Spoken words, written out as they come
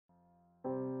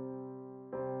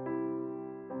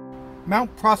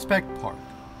Mount Prospect Park,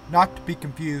 not to be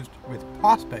confused with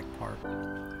Prospect Park,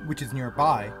 which is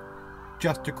nearby,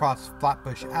 just across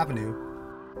Flatbush Avenue,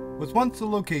 was once the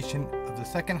location of the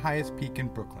second highest peak in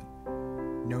Brooklyn,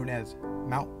 known as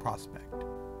Mount Prospect.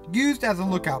 Used as a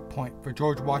lookout point for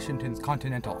George Washington's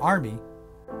Continental Army,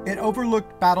 it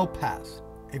overlooked Battle Pass,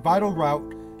 a vital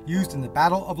route used in the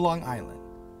Battle of Long Island,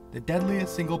 the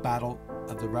deadliest single battle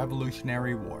of the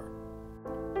Revolutionary War.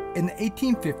 In the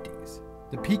 1850s,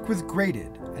 the peak was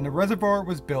graded and a reservoir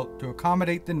was built to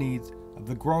accommodate the needs of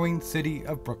the growing city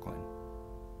of Brooklyn.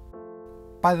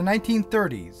 By the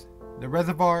 1930s, the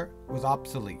reservoir was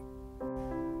obsolete.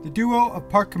 The duo of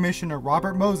Park Commissioner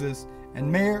Robert Moses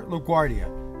and Mayor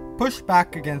LaGuardia pushed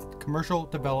back against commercial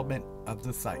development of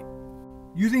the site.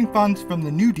 Using funds from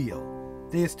the New Deal,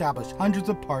 they established hundreds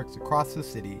of parks across the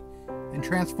city and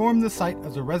transformed the site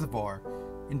as a reservoir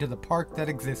into the park that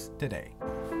exists today.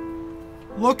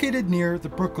 Located near the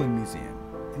Brooklyn Museum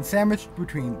and sandwiched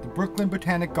between the Brooklyn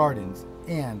Botanic Gardens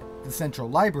and the Central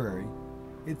Library,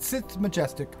 it sits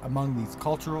majestic among these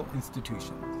cultural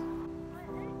institutions.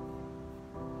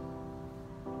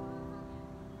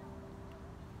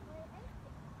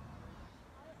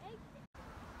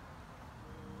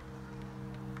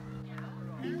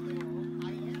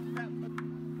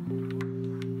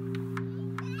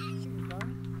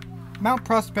 Mount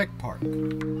Prospect Park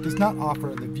does not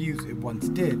offer the views it once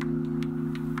did,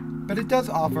 but it does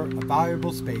offer a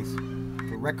valuable space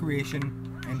for recreation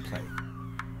and play.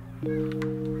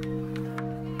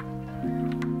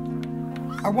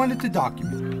 I wanted to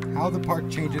document how the park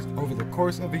changes over the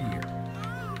course of a year,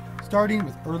 starting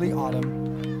with early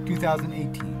autumn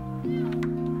 2018.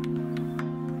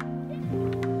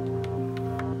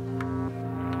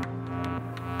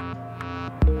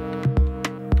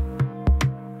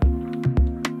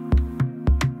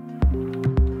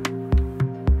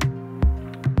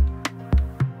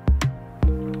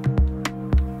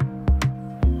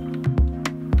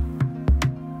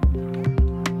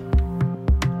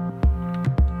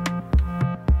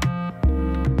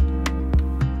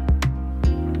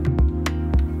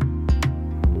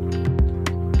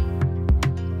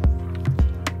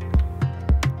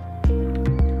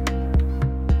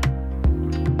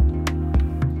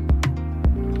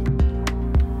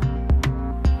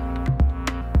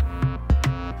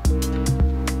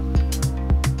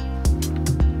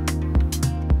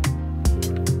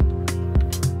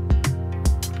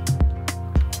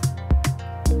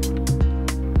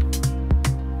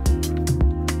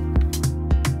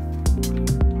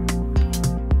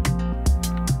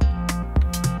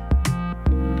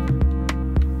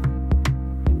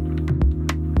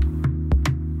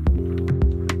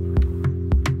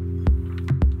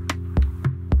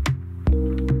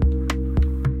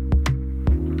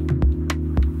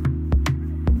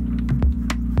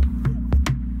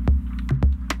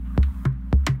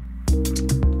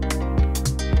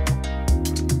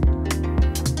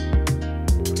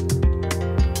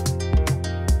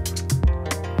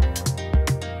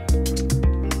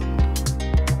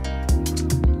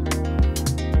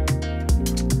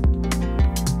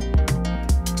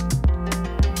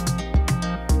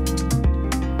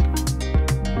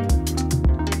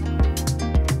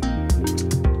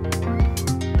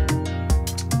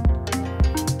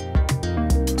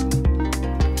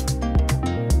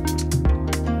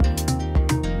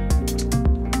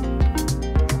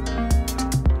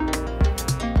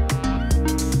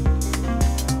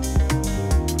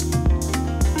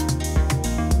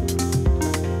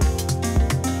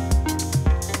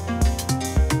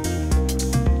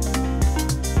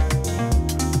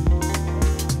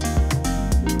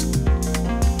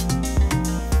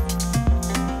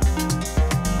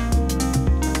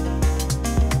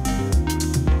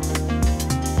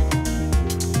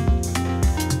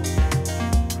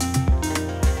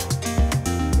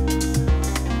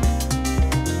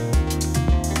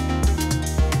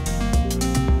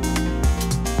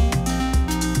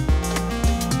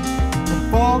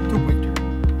 Fall to winter,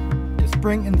 to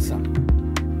spring and summer,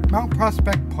 Mount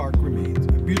Prospect Park remains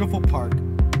a beautiful park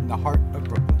in the heart of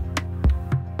Brooklyn.